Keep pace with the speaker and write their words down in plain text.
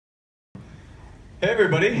Hey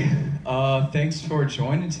everybody, thanks for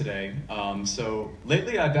joining today. So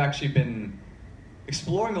lately I've actually been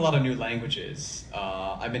exploring a lot of new languages.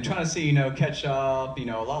 I've been trying to see, catch up, a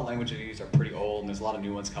lot of languages are pretty old and there's a lot of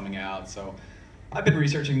new ones coming out. So I've been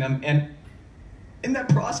researching them, and in that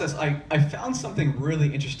process I found something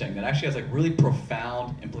really interesting that actually has like really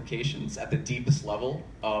profound implications at the deepest level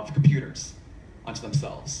of computers onto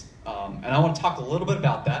themselves. And I want to talk a little bit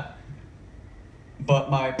about that.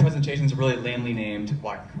 But my presentation is really lamely named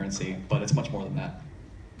Why Concurrency, but it's much more than that.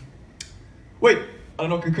 Wait, I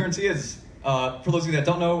don't know what concurrency is. For those of you that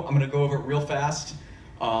don't know, I'm going to go over it real fast.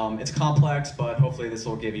 It's complex, but hopefully this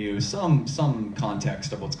will give you some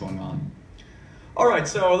context of what's going on. All right,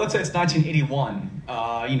 so let's say it's 1981.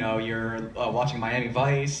 You're watching Miami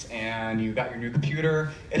Vice, and you got your new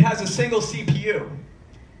computer. It has a single CPU.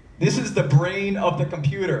 This is the brain of the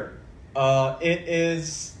computer. It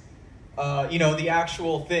is the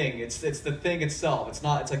actual thing. It's the thing itself. It's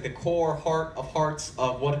like the core heart of hearts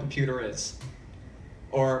of what a computer is.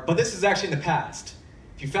 But this is actually in the past.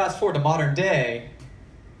 If you fast forward to modern day,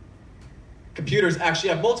 computers actually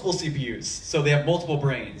have multiple CPUs. So they have multiple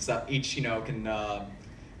brains that each, can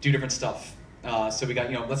do different stuff. So we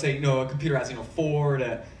got, let's say, a computer has, 4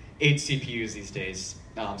 to 8 CPUs these days.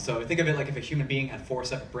 So think of it like if a human being had 4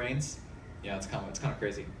 separate brains. Yeah, it's kind of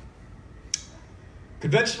crazy.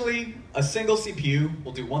 Conventionally, a single CPU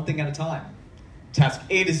will do one thing at a time. Task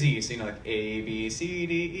A to Z, so like A, B, C,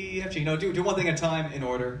 D, E, F, G, do one thing at a time in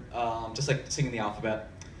order, just like singing the alphabet.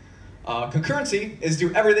 Concurrency is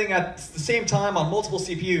do everything at the same time on multiple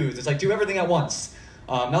CPUs. It's like do everything at once.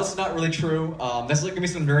 Now this is not really true. There's going to be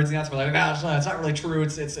some nerds in the answer, like, it's not really true.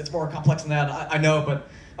 It's more complex than that. I know, but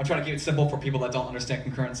I'm trying to keep it simple for people that don't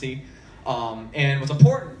understand concurrency. And what's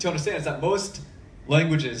important to understand is that most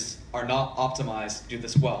languages are not optimized to do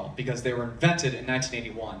this well because they were invented in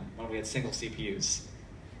 1981 when we had single CPUs.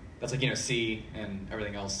 That's like, C and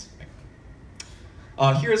everything else.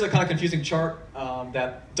 Here's a kind of confusing chart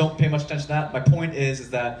that don't pay much attention to that. My point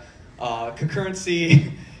is that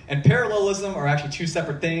concurrency and parallelism are actually 2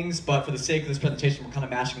 separate things, but for the sake of this presentation, we're kind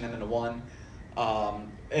of mashing them into one.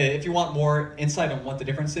 If you want more insight on what the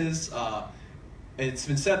difference is, it's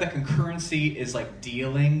been said that concurrency is like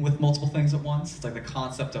dealing with multiple things at once. It's like the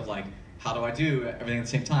concept of like, how do I do everything at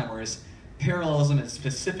the same time? Whereas parallelism is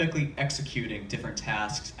specifically executing different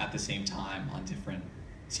tasks at the same time on different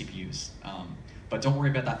CPUs. But don't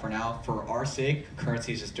worry about that for now. For our sake, concurrency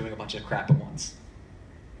is just doing a bunch of crap at once.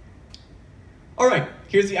 All right,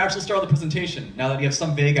 here's the actual start of the presentation, now that you have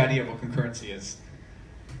some vague idea of what concurrency is.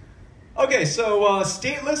 Okay, so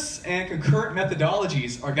stateless and concurrent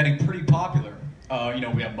methodologies are getting pretty popular. We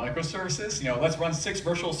have microservices. Let's run 6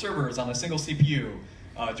 virtual servers on a single CPU, do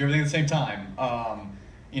everything at the same time.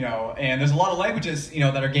 And there's a lot of languages,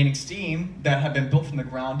 that are gaining steam that have been built from the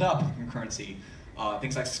ground up with concurrency.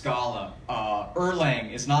 Things like Scala.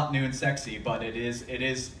 Erlang is not new and sexy, but it is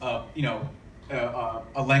a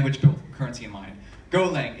language built with concurrency in mind.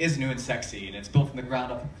 Golang is new and sexy, and it's built from the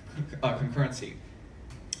ground up concurrency.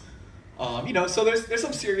 So there's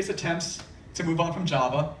some serious attempts to move on from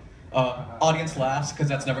Java. Audience laughs, because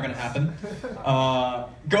that's never going to happen.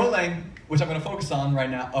 Golang, which I'm going to focus on right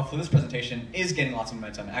now for this presentation, is getting lots of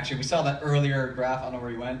momentum. Actually, we saw that earlier graph. I don't know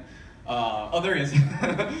where he went. There he is.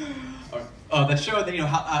 That showed that,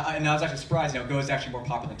 and I was actually surprised, Go is actually more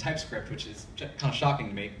popular than TypeScript, which is kind of shocking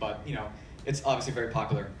to me, but, it's obviously very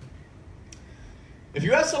popular. If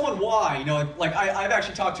you ask someone why, I've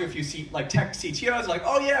actually talked to a few tech CTOs, like,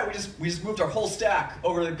 oh yeah, we just moved our whole stack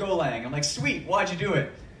over to Golang. I'm like, sweet, why'd you do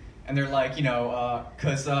it? And they're like,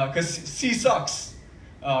 because C sucks,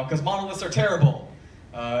 because monoliths are terrible.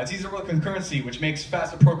 It's easier with concurrency, which makes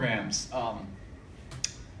faster programs.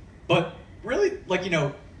 But really,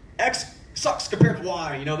 X sucks compared to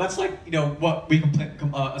Y. That's what we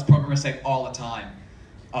as programmers say all the time.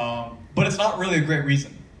 But it's not really a great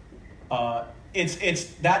reason. It's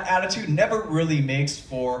that attitude never really makes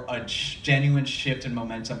for a genuine shift in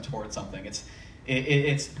momentum towards something.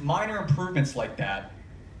 It's minor improvements like that.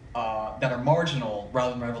 That are marginal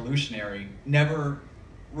rather than revolutionary never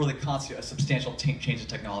really constitute a substantial change in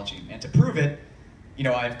technology. And to prove it,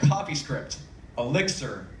 I have CoffeeScript,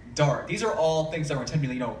 Elixir, Dart. These are all things that were intended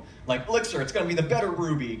to be, like Elixir, it's going to be the better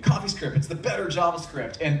Ruby. CoffeeScript, it's the better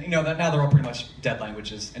JavaScript. And that now they're all pretty much dead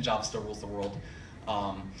languages, and Java still rules the world.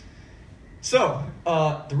 The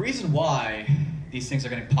reason why these things are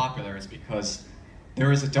getting popular is because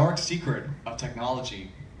there is a dark secret of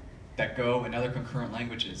technology that Go and other concurrent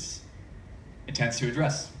languages intends to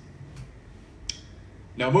address.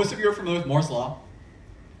 Now, most of you are familiar with Moore's Law.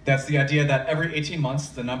 That's the idea that every 18 months,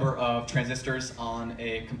 the number of transistors on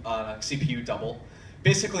a CPU double.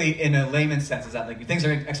 Basically, in a layman's sense, is that like things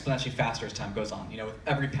are exponentially faster as time goes on. With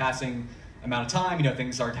every passing amount of time,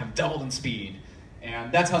 things have doubled in speed,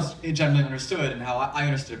 and that's how it's generally understood and how I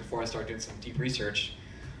understood it before I started doing some deep research.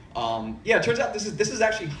 Yeah, it turns out this is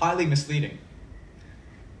actually highly misleading,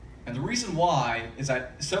 and the reason why is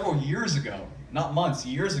that several years ago, not months,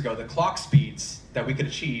 years ago, the clock speeds that we could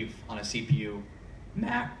achieve on a CPU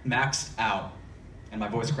maxed out, and my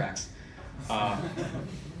voice cracks.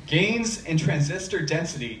 Gains in transistor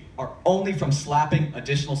density are only from slapping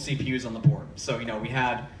additional CPUs on the board. So we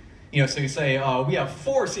had, so you say we have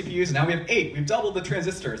 4 CPUs and now we have 8. We've doubled the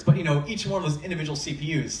transistors, but each one of those individual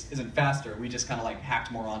CPUs isn't faster. We just kind of like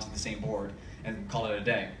hacked more onto the same board and called it a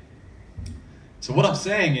day. So what I'm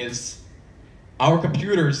saying is, our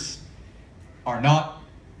computers are not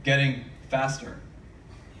getting faster.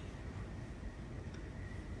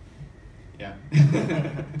 Yeah.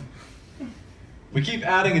 We keep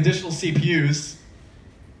adding additional CPUs,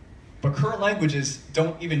 but current languages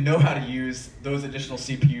don't even know how to use those additional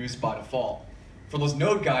CPUs by default. For those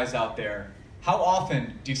Node guys out there, how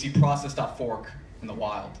often do you see process.fork in the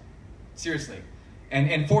wild? Seriously.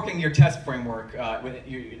 And forking your test framework,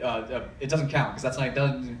 it doesn't count, because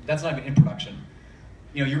that's not even in production.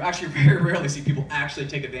 You actually very rarely see people actually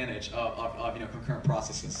take advantage of concurrent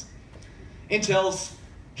processes. Intel's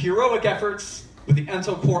heroic efforts with the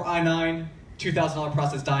Intel Core i9 $2,000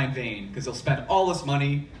 process die in vain, because they'll spend all this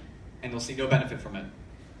money and they'll see no benefit from it.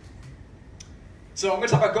 So I'm going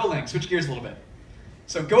to talk about Golang, switch gears a little bit.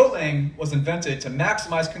 So Golang was invented to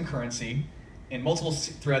maximize concurrency in multiple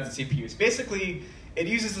threads and CPUs. Basically, it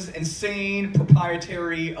uses this insane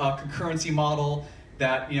proprietary concurrency model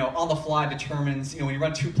that on the fly determines, when you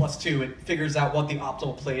run 2 + 2, it figures out what the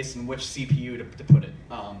optimal place in which CPU to put it.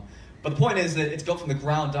 But the point is that it's built from the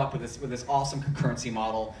ground up with this awesome concurrency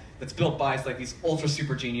model that's built by these ultra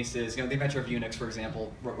super geniuses. The inventor of Unix, for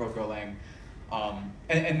example, wrote Golang.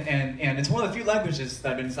 And it's one of the few languages that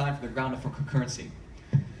have been designed from the ground up for concurrency.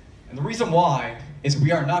 And the reason why is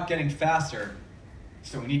we are not getting faster,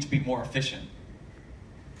 so we need to be more efficient.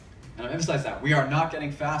 And I emphasize that. We are not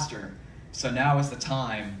getting faster, so now is the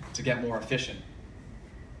time to get more efficient.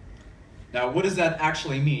 Now, what does that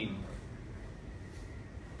actually mean?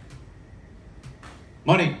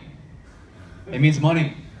 Money. It means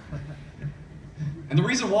money. And the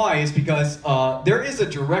reason why is because there is a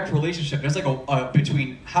direct relationship. There's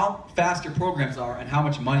between how fast your programs are and how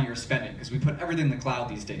much money you're spending, because we put everything in the cloud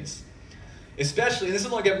these days. Especially, and this is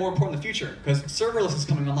going to get more important in the future, because serverless is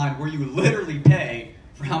coming online where you literally pay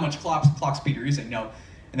for how much clock speed you're using.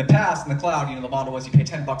 In the past, in the cloud, the model was you pay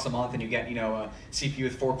 $10 a month and you get a CPU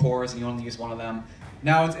with 4 cores and you only use one of them.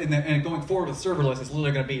 Now, and going forward with serverless, it's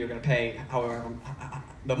literally going to be you're going to pay however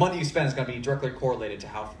the money you spend is going to be directly correlated to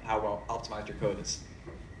how well optimized your code is.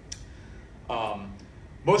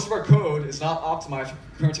 Most of our code is not optimized for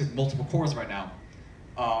concurrency with multiple cores right now.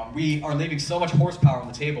 We are leaving so much horsepower on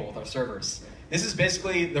the table with our servers. This is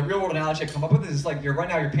basically the real world analogy I come up with. Is like right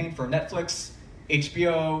now you're paying for Netflix,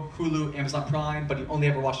 HBO, Hulu, Amazon Prime, but you only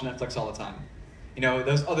ever watch Netflix all the time.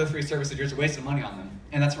 Those other 3 services, you're just wasting money on them.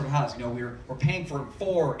 And that's what it has. We're paying for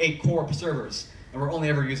 4, 8 core servers, and we're only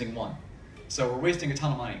ever using 1. So we're wasting a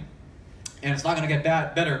ton of money. And it's not going to get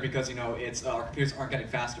better because our computers aren't getting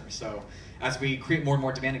faster. So as we create more and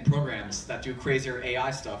more demanding programs that do crazier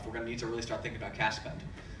AI stuff, we're going to need to really start thinking about cash spend.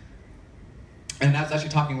 And I was actually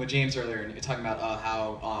talking with James earlier, and talking about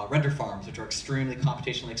how render farms, which are extremely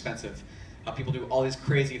computationally expensive, people do all these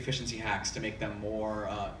crazy efficiency hacks to make them more,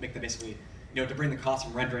 basically, to bring the cost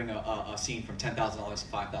of rendering a scene from $10,000 to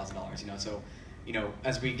 $5,000. So,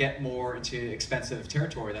 as we get more into expensive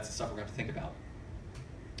territory, that's the stuff we're going to have to think about.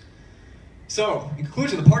 So, in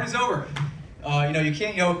conclusion, the party's over. You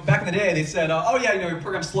can't, back in the day they said, oh yeah, your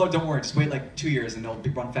program's slow, don't worry, just wait like 2 years and it'll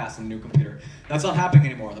run fast on a new computer. That's not happening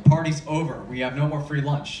anymore. The party's over. We have no more free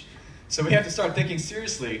lunch. So we have to start thinking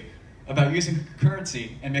seriously about using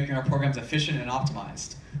concurrency and making our programs efficient and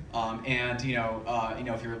optimized.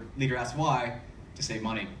 If your leader asks why, to save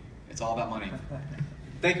money. It's all about money.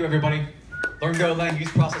 Thank you, everybody. Learn Golang,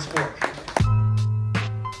 use process fork.